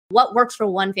what works for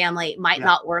one family might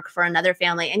not work for another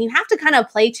family. And you have to kind of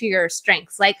play to your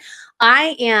strengths. Like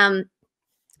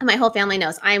my whole family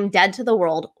knows I am dead to the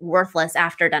world, worthless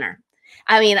after dinner.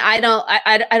 I mean, I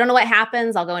don't know what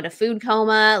happens. I'll go into food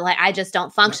coma. Like, I just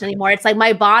don't function anymore. It's like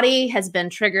my body has been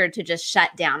triggered to just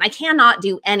shut down. I cannot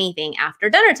do anything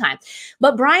after dinner time.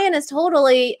 But Brian is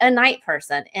totally a night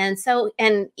person. And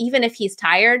even if he's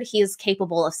tired, he's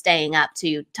capable of staying up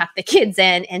to tuck the kids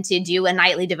in and to do a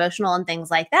nightly devotional and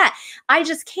things like that. I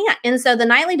just can't. And so the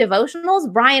nightly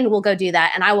devotionals, Brian will go do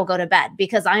that and I will go to bed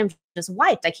because I'm just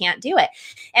wiped. I can't do it.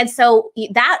 And so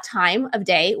that time of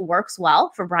day works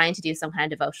well for Brian to do some kind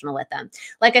of devotional with them.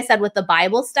 Like I said, with the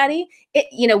Bible study,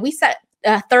 we set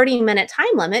a 30-minute time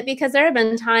limit because there have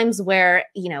been times where,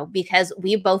 because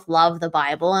we both love the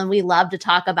Bible and we love to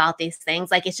talk about these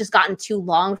things, like it's just gotten too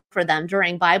long for them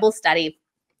during Bible study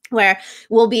where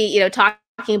we'll be,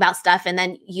 talking about stuff and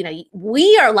then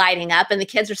we are lighting up and the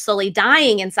kids are slowly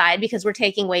dying inside because we're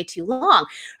taking way too long,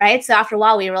 right? So after a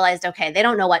while we realized, okay, they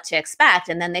don't know what to expect,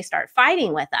 and then they start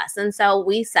fighting with us, and so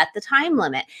we set the time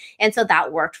limit, and so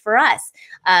that worked for us.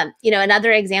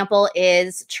 Another example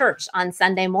is church on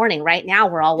Sunday morning. Right now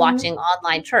we're all watching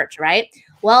online church, right?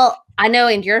 Well, I know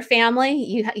in your family,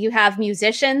 you have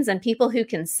musicians and people who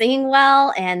can sing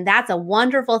well, and that's a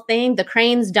wonderful thing. The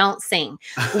Cranes don't sing.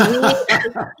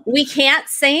 We can't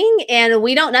sing, and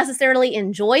we don't necessarily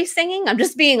enjoy singing. I'm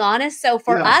just being honest. So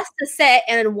for us to sit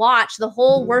and watch the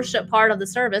whole worship part of the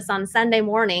service on Sunday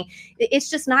morning, it's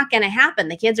just not going to happen.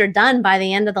 The kids are done by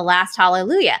the end of the last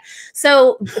hallelujah.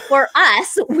 So for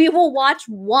us, we will watch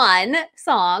one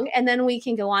song, and then we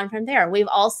can go on from there. We've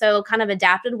also kind of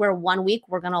adapted where one week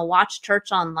we're going to watch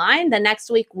church online. The next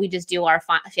week we just do our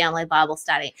family Bible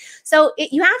study. So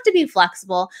you have to be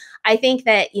flexible. I think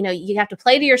that, you have to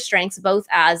play to your strengths, both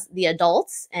as the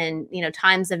adults and,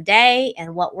 times of day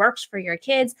and what works for your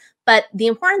kids. But the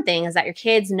important thing is that your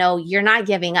kids know you're not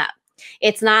giving up.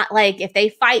 It's not like if they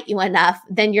fight you enough,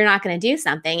 then you're not going to do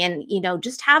something. And,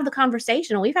 just have the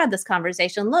conversation. We've had this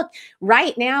conversation. Look,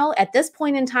 right now, at this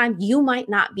point in time, you might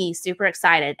not be super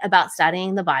excited about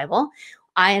studying the Bible.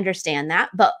 I understand that.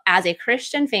 But as a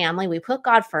Christian family, we put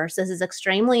God first. This is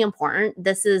extremely important.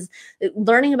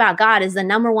 Learning about God is the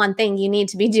number one thing you need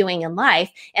to be doing in life.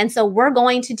 And so we're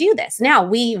going to do this. Now,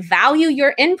 we value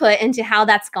your input into how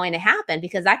that's going to happen,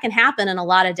 because that can happen in a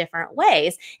lot of different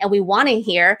ways. And we want to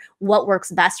hear what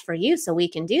works best for you so we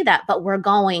can do that. But we're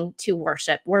going to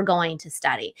worship. We're going to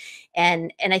study.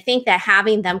 And I think that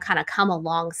having them kind of come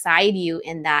alongside you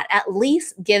in that at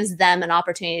least gives them an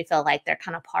opportunity to feel like they're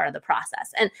kind of part of the process.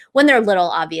 And when they're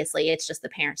little, obviously, it's just the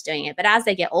parents doing it. But as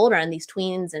they get older in these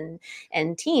tweens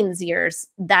and teens years,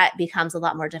 that becomes a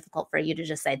lot more difficult for you to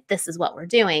just say, this is what we're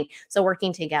doing. So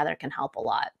working together can help a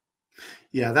lot.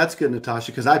 Yeah, that's good,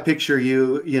 Natasha, because I picture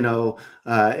you,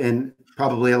 and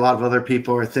probably a lot of other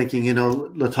people are thinking,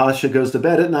 Natasha goes to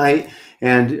bed at night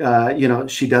and,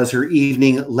 she does her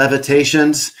evening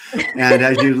levitations. And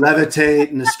as you levitate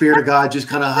and the Spirit of God just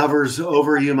kind of hovers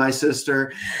over you, my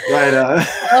sister. Right?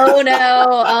 Oh,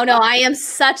 no. I am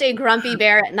such a grumpy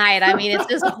bear at night. I mean, it's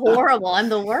just horrible. I'm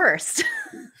the worst.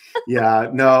 Yeah,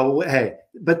 no, hey,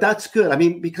 but that's good. I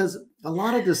mean, because a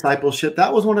lot of discipleship,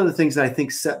 that was one of the things that I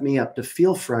think set me up to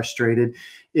feel frustrated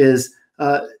is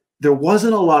there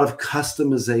wasn't a lot of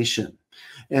customization.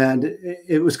 And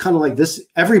it was kind of like this,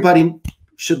 everybody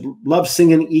should love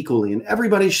singing equally, and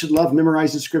everybody should love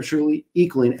memorizing scripture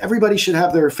equally, and everybody should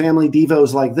have their family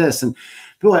devos like this. And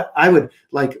I would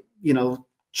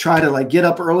try to get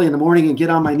up early in the morning and get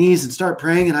on my knees and start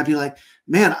praying. And I'd be like,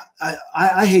 man,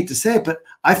 I hate to say it, but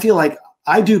I feel like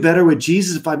I do better with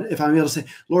Jesus if I'm able to say,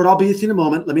 Lord, I'll be with you in a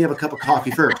moment. Let me have a cup of coffee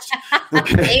first.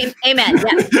 Okay. Amen.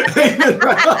 Yes.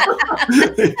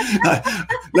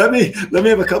 let me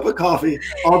have a cup of coffee.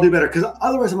 I'll do better, because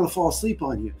otherwise I'm going to fall asleep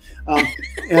on you.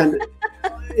 And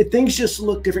things just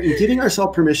look different. And giving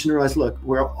ourselves permission to realize, look,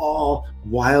 we're all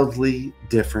wildly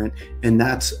different, and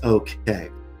that's okay.